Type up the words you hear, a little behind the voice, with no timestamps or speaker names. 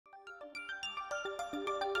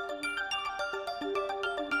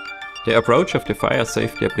The approach of the Fire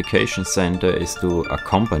Safety Application Center is to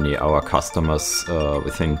accompany our customers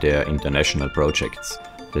within their international projects.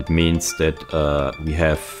 That means that we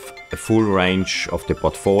have a full range of the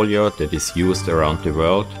portfolio that is used around the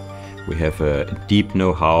world. We have a deep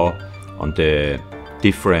know-how on the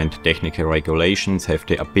different technical regulations, have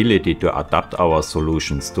the ability to adapt our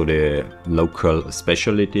solutions to the local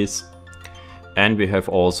specialties. And we have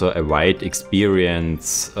also a wide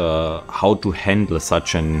experience how to handle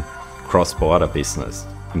such an cross-border business,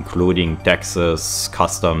 including taxes,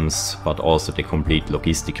 customs, but also the complete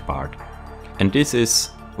logistic part. And this is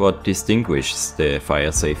what distinguishes the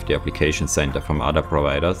Fire Safety Application Center from other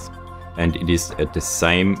providers. And it is at the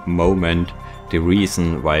same moment the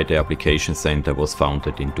reason why the Application Center was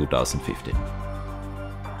founded in 2015.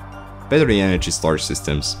 Battery energy storage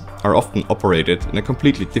systems are often operated in a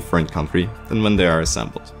completely different country than when they are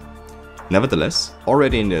assembled. Nevertheless,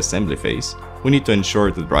 already in the assembly phase, we need to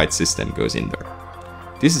ensure that the right system goes in there.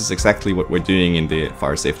 This is exactly what we're doing in the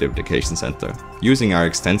Fire Safety Application Center, using our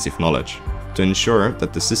extensive knowledge to ensure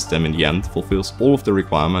that the system in the end fulfills all of the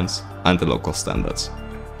requirements and the local standards.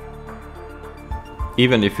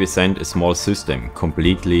 Even if we send a small system,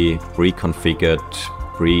 completely pre-configured,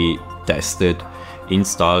 pre-tested,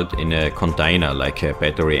 installed in a container like a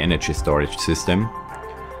battery energy storage system,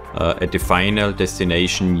 at the final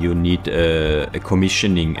destination you need a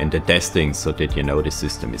commissioning and a testing so that you know the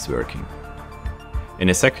system is working. In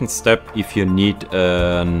a second step, if you need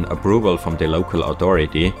an approval from the local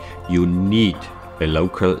authority, you need a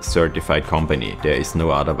local certified company. There is no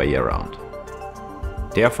other way around.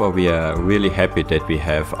 Therefore, we are really happy that we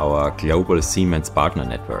have our global Siemens partner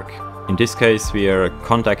network. In this case, we are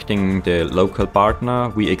contacting the local partner,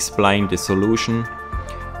 we explain the solution,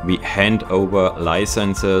 we hand over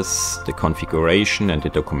licenses, the configuration and the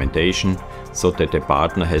documentation, so that the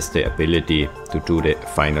partner has the ability to do the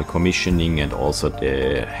final commissioning and also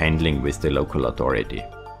the handling with the local authority.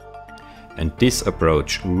 And this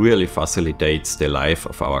approach really facilitates the life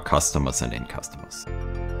of our customers and end customers.